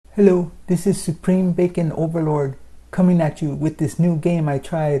Hello, this is Supreme Bacon Overlord coming at you with this new game I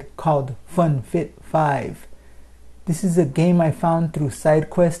tried called Fun Fit 5. This is a game I found through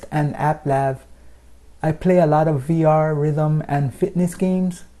Sidequest and AppLab. I play a lot of VR, rhythm, and fitness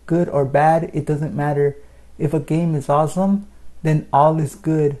games. Good or bad, it doesn't matter. If a game is awesome, then all is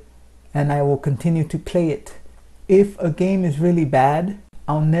good, and I will continue to play it. If a game is really bad,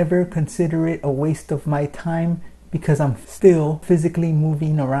 I'll never consider it a waste of my time because I'm still physically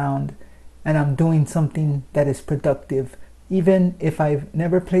moving around and I'm doing something that is productive. Even if I've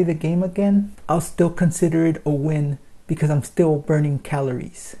never played the game again, I'll still consider it a win because I'm still burning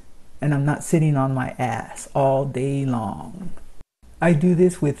calories and I'm not sitting on my ass all day long. I do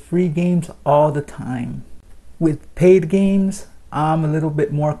this with free games all the time. With paid games, I'm a little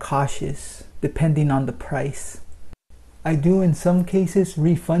bit more cautious depending on the price. I do in some cases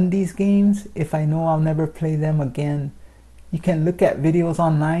refund these games if I know I'll never play them again. You can look at videos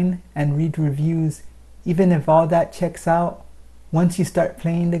online and read reviews. Even if all that checks out, once you start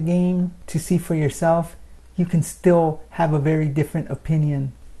playing the game to see for yourself, you can still have a very different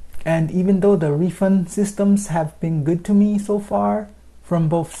opinion. And even though the refund systems have been good to me so far, from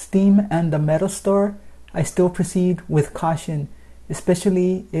both Steam and the Meta Store, I still proceed with caution,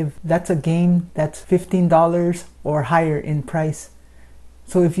 especially if that's a game that's $15 or higher in price.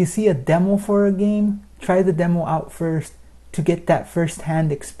 So if you see a demo for a game, try the demo out first to get that first-hand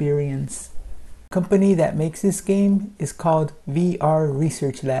experience. The company that makes this game is called VR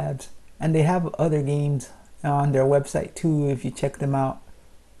Research Labs, and they have other games on their website too if you check them out.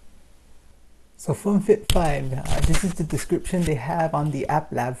 So FunFit 5, this is the description they have on the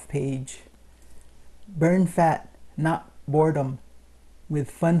AppLab page. Burn fat, not boredom. With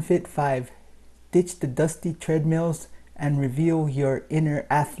FunFit 5, ditch the dusty treadmills and reveal your inner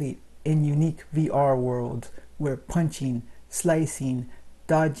athlete in unique VR worlds where punching, slicing,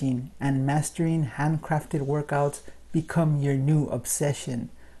 dodging, and mastering handcrafted workouts become your new obsession.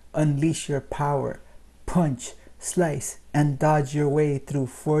 Unleash your power, punch, slice, and dodge your way through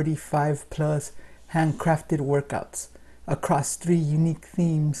 45 plus handcrafted workouts across 3 unique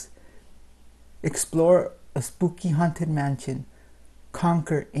themes. Explore a spooky haunted mansion,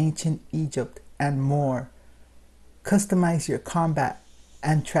 conquer ancient Egypt, and more. Customize your combat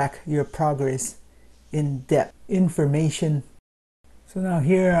and track your progress in depth information. So now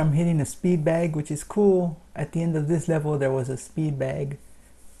here I'm hitting a speed bag, which is cool. At the end of this level there was a speed bag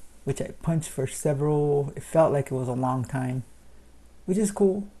which I punched for several, it felt like it was a long time, which is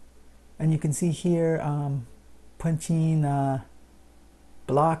cool. And you can see here punching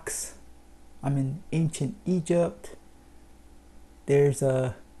blocks. I'm in ancient Egypt. There's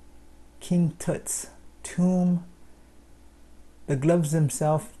a King Tut's tomb. The gloves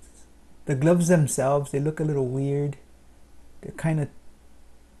themselves, they look a little weird. They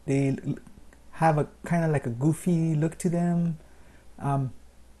have a kind of like a goofy look to them.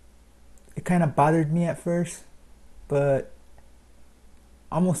 It kind of bothered me at first, but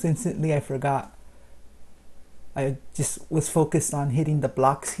almost instantly I forgot. I just was focused on hitting the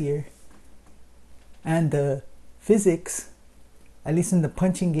blocks here. And the physics, at least in the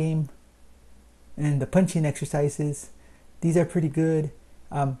punching game and the punching exercises, these are pretty good.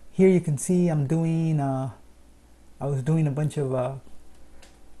 Here you can see I was doing a bunch of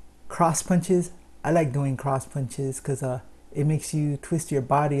cross punches. I like doing cross punches because it makes you twist your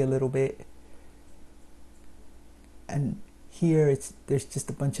body a little bit. And here there's just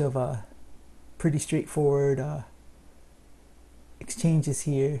a bunch of pretty straightforward exchanges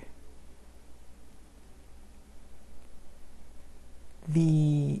here.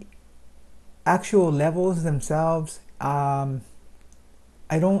 The actual levels themselves, I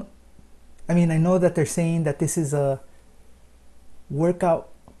know that they're saying that this is a workout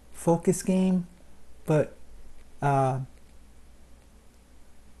focus game, but and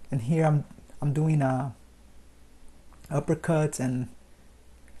here I'm doing uppercuts and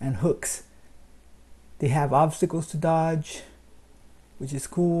hooks. They have obstacles to dodge, which is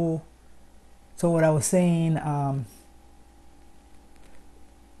cool. So what I was saying,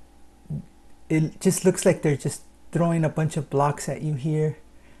 it just looks like they're just throwing a bunch of blocks at you here.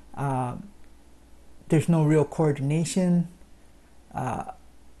 There's no real coordination,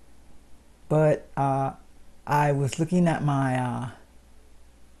 but I was looking at my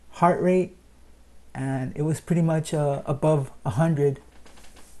heart rate and it was pretty much above 100.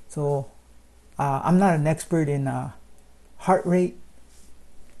 So I'm not an expert in heart rate.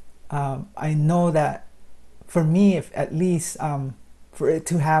 I know that for me, if at least for it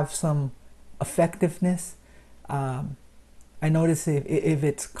to have some effectiveness, I notice if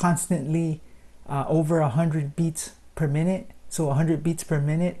it's constantly over 100 beats per minute, so 100 beats per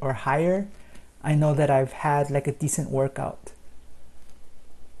minute or higher, I know that I've had like a decent workout.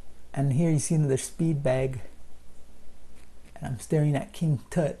 And here you see another speed bag, and I'm staring at King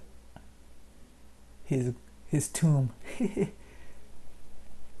Tut, his tomb.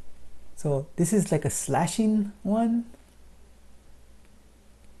 So this is like a slashing one,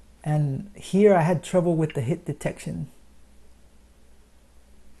 and here I had trouble with the hit detection.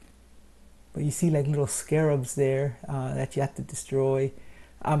 But you see like little scarabs there that you have to destroy.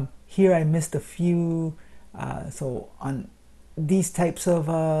 Here I missed a few. So on these types of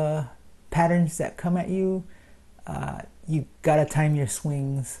patterns that come at you, you gotta time your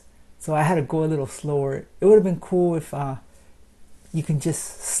swings. So I had to go a little slower. It would have been cool if you can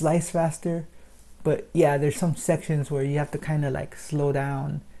just slice faster. But yeah, there's some sections where you have to kind of like slow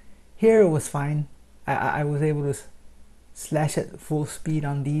down. Here it was fine. I was able to slash at full speed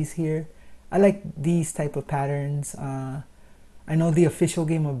on these here. I like these type of patterns. I know the official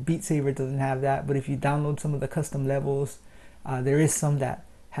game of Beat Saber doesn't have that, but if you download some of the custom levels, there is some that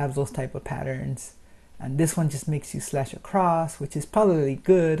have those type of patterns. And this one just makes you slash across, which is probably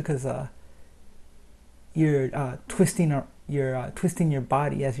good because you're twisting your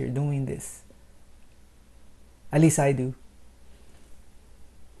body as you're doing this. At least I do.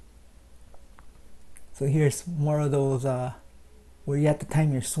 So here's more of those where you have to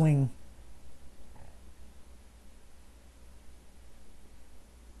time your swing.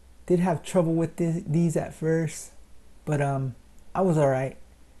 Did have trouble with these at first, but I was alright.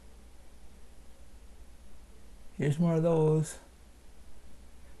 Here's more of those.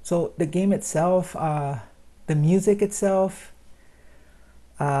 So the game itself, the music itself,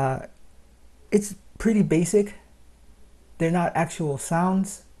 it's pretty basic. They're not actual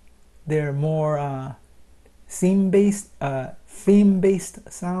sounds. They're more theme-based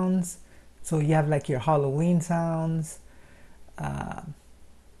sounds. So you have like your Halloween sounds.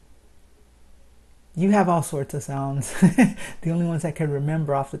 You have all sorts of sounds. The only ones I can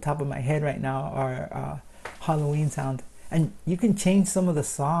remember off the top of my head right now are Halloween sounds. And you can change some of the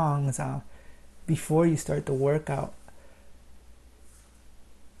songs before you start the workout.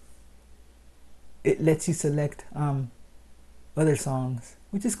 It lets you select other songs,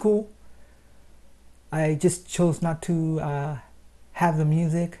 which is cool. I just chose not to have the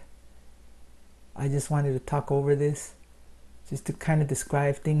music. I just wanted to talk over this, just to kind of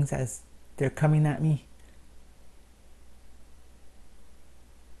describe things as they're coming at me.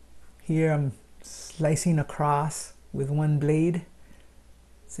 Here I'm slicing across with one blade.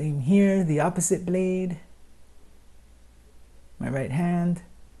 Same here, the opposite blade. My right hand.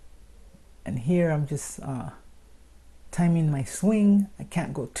 And here I'm just timing my swing. I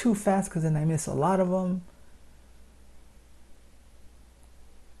can't go too fast because then I miss a lot of them.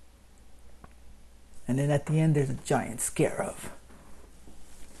 And then at the end there's a giant scarab.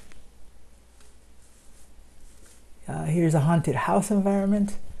 Here's a haunted house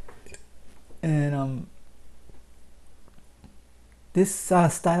environment, and this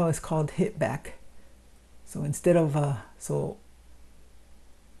style is called hit back. So instead of so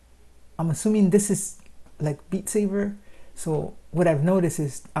I'm assuming this is like Beat Saber. So what I've noticed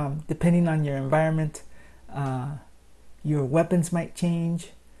is depending on your environment, your weapons might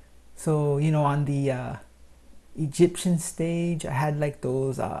change. So you know, on the Egyptian stage I had like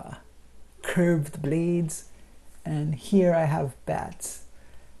those curved blades, and here I have bats.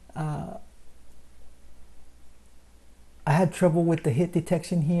 I had trouble with the hit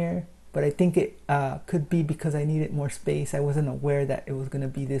detection here, but I think it could be because I needed more space. I wasn't aware that it was going to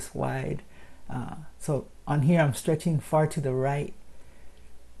be this wide. So on here I'm stretching far to the right,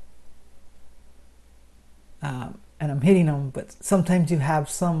 and I'm hitting them, but sometimes you have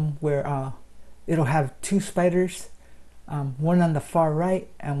some where it'll have two spiders, one on the far right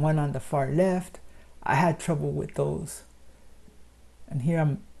and one on the far left. I had trouble with those, and here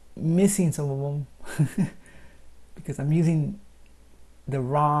I'm missing some of them because I'm using the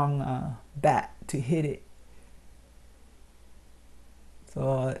wrong bat to hit it.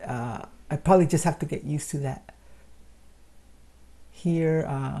 So I probably just have to get used to that. Here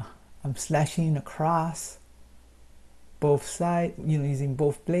I'm slashing across both sides, you know, using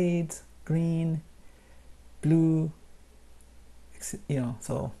both blades, green, blue, you know,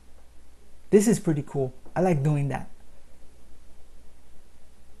 so this is pretty cool. I like doing that.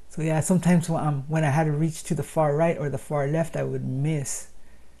 So yeah, sometimes when I had to reach to the far right or the far left, I would miss.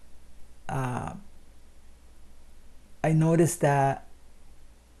 I noticed that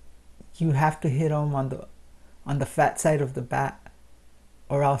you have to hit them on the fat side of the bat,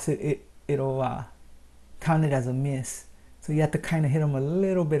 or else it'll count it as a miss. So you have to kind of hit them a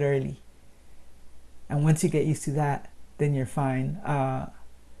little bit early. And once you get used to that, then you're fine.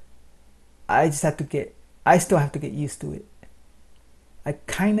 I still have to get used to it. I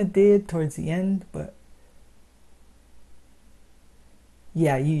kind of did towards the end, but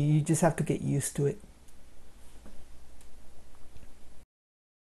yeah, you just have to get used to it.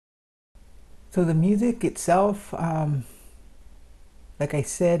 So the music itself, like I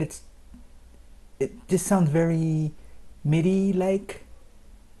said, it just sounds very MIDI-like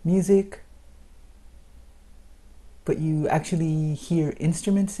music, but you actually hear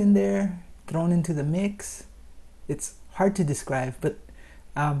instruments in there thrown into the mix. It's hard to describe, but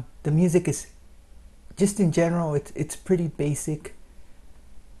the music is just in general, it's pretty basic.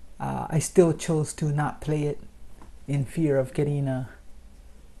 I still chose to not play it in fear of getting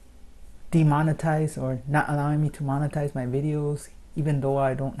demonetized or not allowing me to monetize my videos. Even though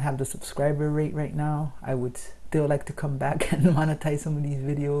I don't have the subscriber rate right now, I would still like to come back and monetize some of these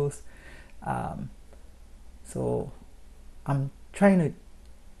videos. So I'm trying to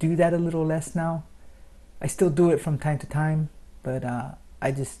do that a little less now. I still do it from time to time, but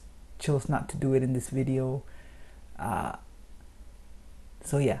I just chose not to do it in this video.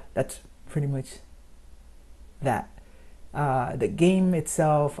 So yeah, that's pretty much that. The game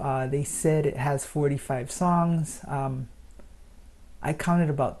itself, they said it has 45 songs. I counted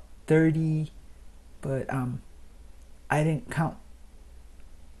about 30, but I didn't count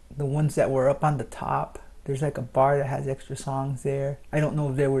the ones that were up on the top. There's like a bar that has extra songs there. I don't know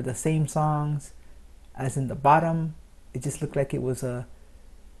if they were the same songs as in the bottom. It just looked like it was a,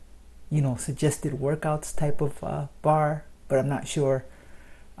 you know, suggested workouts type of bar, but I'm not sure.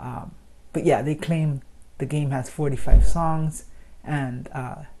 But yeah, they claim the game has 45 songs, and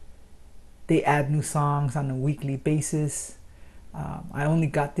they add new songs on a weekly basis. I only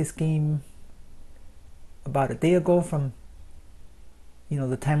got this game about a day ago from, you know,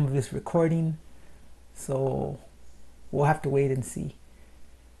 the time of this recording, so we'll have to wait and see.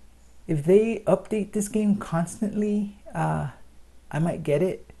 If they update this game constantly, I might get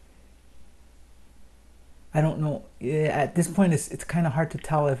it. I don't know. At this point, it's kind of hard to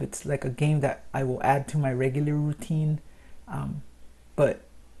tell if it's like a game that I will add to my regular routine, but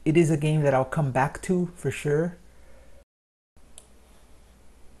it is a game that I'll come back to for sure.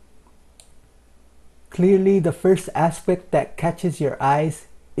 Clearly, the first aspect that catches your eyes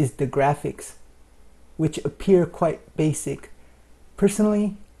is the graphics, which appear quite basic.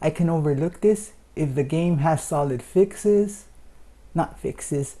 Personally, I can overlook this if the game has solid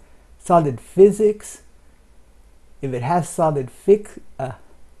solid physics. If it has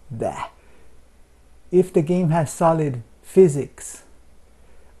if the game has solid physics,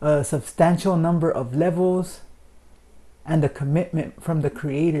 a substantial number of levels, and a commitment from the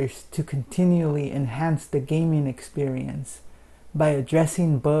creators to continually enhance the gaming experience by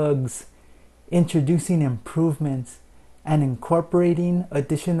addressing bugs, introducing improvements, and incorporating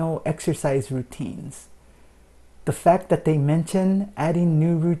additional exercise routines. The fact that they mention adding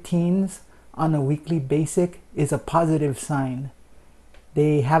new routines on a weekly basis is a positive sign.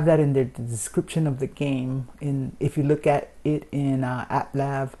 They have that in their description of the game, if you look at it in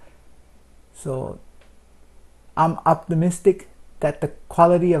AppLav. So I'm optimistic that the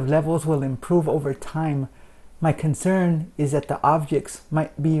quality of levels will improve over time. My concern is that the objects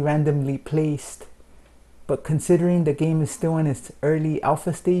might be randomly placed, but considering the game is still in its early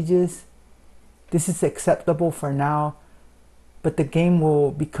alpha stages, this is acceptable for now, but the game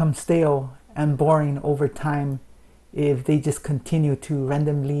will become stale and boring over time if they just continue to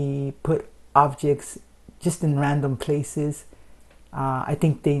randomly put objects just in random places. I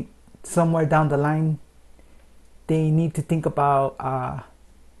think somewhere down the line, they need to think about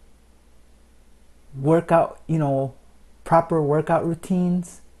proper workout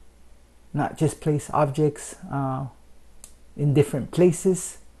routines, not just place objects in different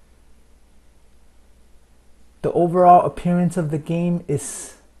places. The overall appearance of the game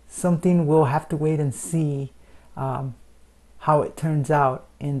is something we'll have to wait and see how it turns out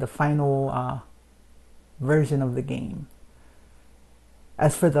in the final version of the game.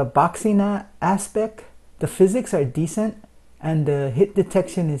 As for the boxing aspect, the physics are decent and the hit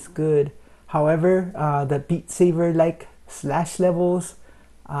detection is good. However, the Beat Saber-like slash levels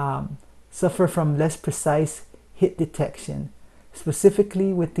suffer from less precise hit detection,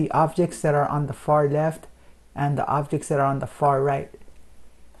 specifically with the objects that are on the far left and the objects that are on the far right,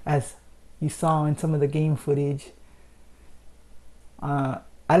 as you saw in some of the game footage. I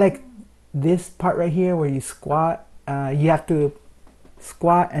like this part right here where you squat. You have to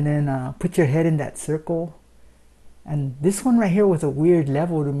squat and then put your head in that circle. And this one right here was a weird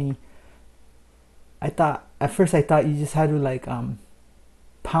level to me. At first I thought you just had to like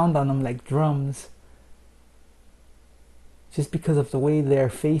pound on them like drums. just because of the way they're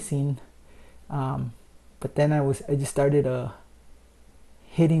facing. But then I just started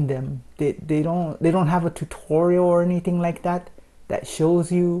hitting them. They don't have a tutorial or anything like that that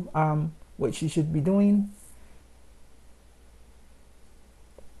shows you what you should be doing.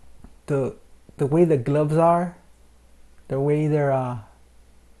 The way the gloves are, the way they're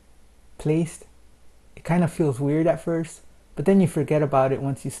placed, it kind of feels weird at first, but then you forget about it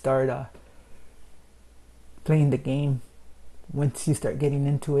once you start playing the game, once you start getting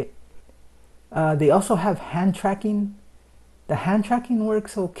into it. They also have hand tracking. The hand tracking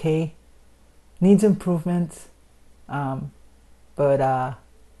works okay, needs improvements, but I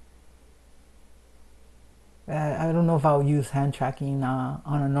don't know if I'll use hand tracking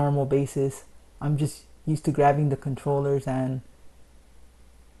on a normal basis. I'm just used to grabbing the controllers and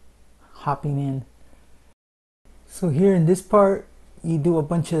hopping in. So here in this part, you do a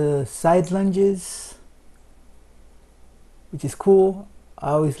bunch of side lunges, which is cool.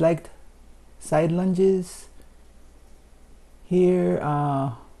 I always liked side lunges. Here,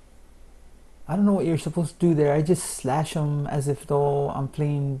 I don't know what you're supposed to do there. I just slash them as if though I'm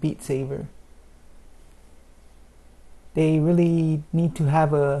playing Beat Saber. They really need to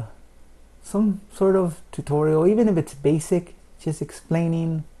have some sort of tutorial, even if it's basic, just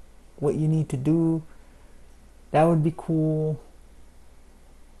explaining what you need to do. That would be cool.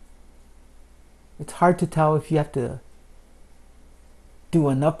 It's hard to tell if you have to do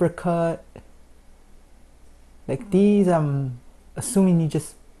an uppercut. Like these, I'm assuming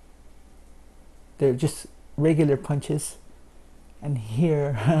they're just regular punches. And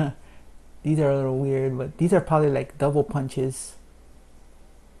here, these are a little weird, but these are probably like double punches.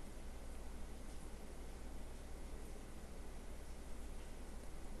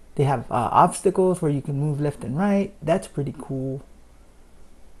 They have obstacles where you can move left and right. That's pretty cool.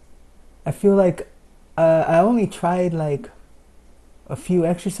 I feel like I only tried like a few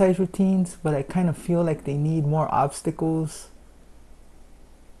exercise routines, but I kind of feel like they need more obstacles.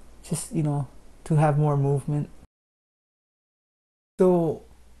 Just, to have more movement. So,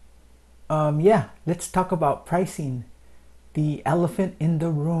 yeah, let's talk about pricing. The elephant in the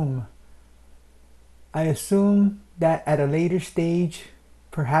room. I assume that at a later stage,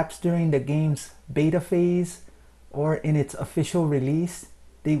 perhaps during the game's beta phase or in its official release,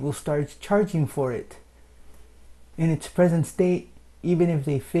 they will start charging for it. In its present state, even if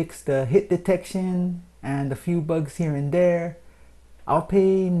they fix the hit detection and a few bugs here and there, I'll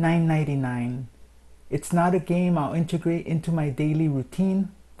pay $9.99. It's not a game I'll integrate into my daily routine,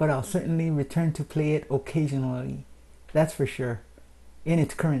 but I'll certainly return to play it occasionally. That's for sure, in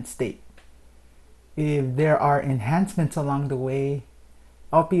its current state. If there are enhancements along the way,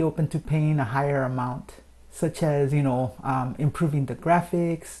 I'll be open to paying a higher amount, such as, improving the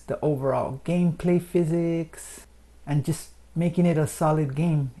graphics, the overall gameplay physics, and just making it a solid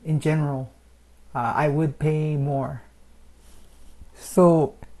game in general. I would pay more.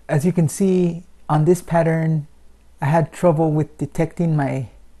 So, as you can see on this pattern, I had trouble with detecting my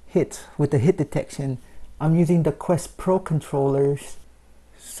hits with the hit detection. I'm using the Quest Pro controllers,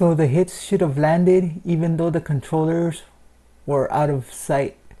 so the hits should have landed even though the controllers were out of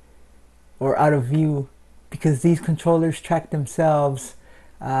sight or out of view, because these controllers track themselves.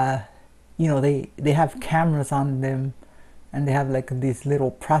 They have cameras on them, and they have like this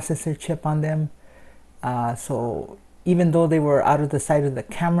little processor chip on them. So even though they were out of the sight of the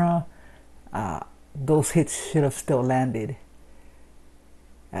camera, those hits should have still landed.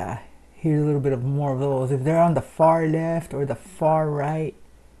 Here's a little bit of more of those. If they're on the far left or the far right,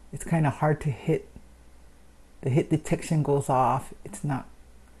 it's kind of hard to hit. The hit detection goes off. It's not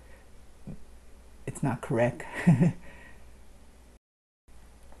correct.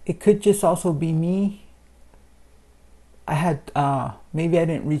 It could just also be me. I had maybe I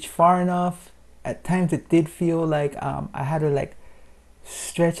didn't reach far enough. At times it did feel like I had to like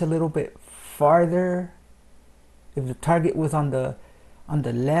stretch a little bit farther. If the target was on the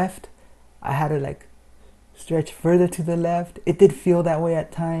left, I had to like stretch further to the left. It did feel that way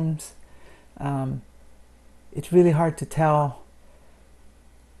at times. It's really hard to tell.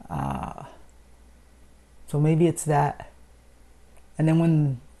 So maybe it's that. And then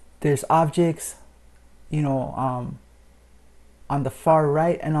when there's objects, on the far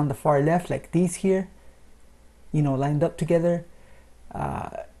right and on the far left, like these here, lined up together,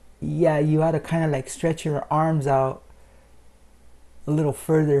 yeah, you had to kind of like stretch your arms out a little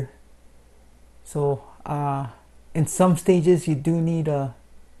further. So in some stages you do need a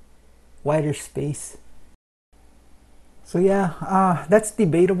wider space. So yeah, that's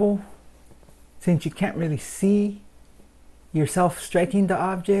debatable, since you can't really see yourself striking the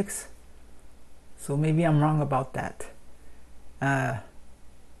objects. So maybe I'm wrong about that.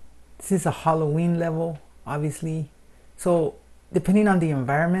 This is a Halloween level, obviously. So depending on the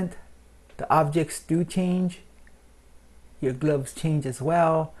environment, the objects do change. Your gloves change as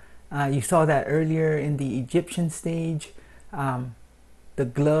well. You saw that earlier in the Egyptian stage. The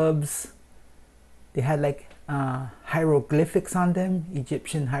gloves, they had like hieroglyphics on them,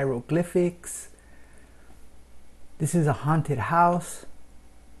 Egyptian hieroglyphics. This is a haunted house.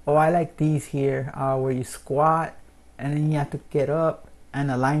 Oh, I like these here, where you squat and then you have to get up and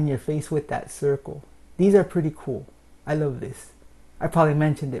align your face with that circle. These are pretty cool. I love this. I probably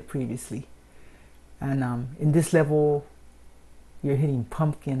mentioned it previously. And in this level, you're hitting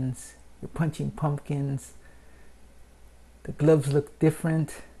pumpkins, you're punching pumpkins. The gloves look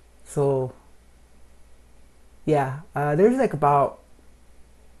different. So yeah, there's like about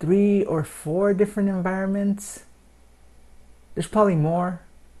 3 or 4 different environments. There's probably more.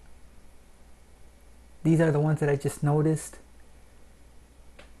 These are the ones that I just noticed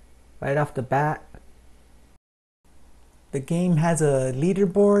right off the bat. The game has a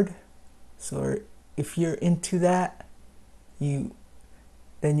leaderboard, so if you're into that, then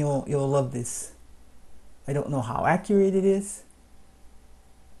you'll love this. I don't know how accurate it is,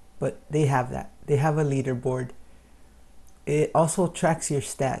 but they have that. They have a leaderboard. It also tracks your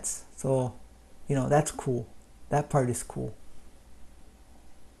stats, so you know that's cool. That part is cool.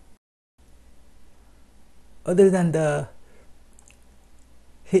 Other than the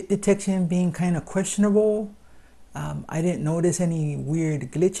hit detection being kind of questionable, I didn't notice any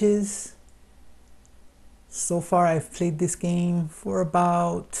weird glitches. So far I've played this game for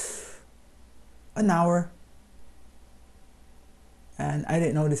about an hour and I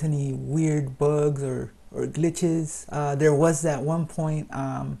didn't notice any weird bugs or glitches. There was that one point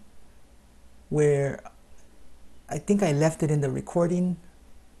where I think I left it in the recording.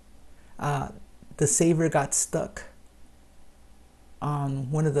 The saver got stuck on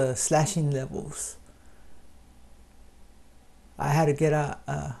one of the slashing levels. I had to get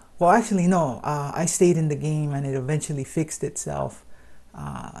well, actually no, I stayed in the game and it eventually fixed itself.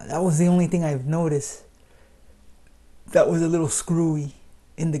 That was the only thing I've noticed that was a little screwy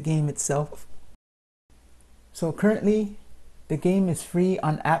in the game itself. So currently the game is free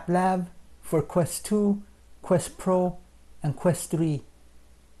on App Lab for Quest 2, Quest Pro, and Quest 3.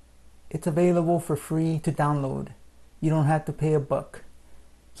 It's available for free to download. You don't have to pay $1.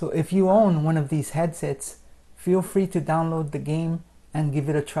 So if you own one of these headsets, feel free to download the game and give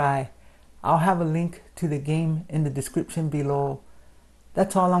it a try. I'll have a link to the game in the description below.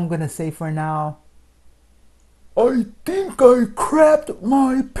 That's all I'm gonna say for now. I think I crapped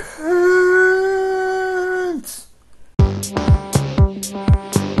my pants.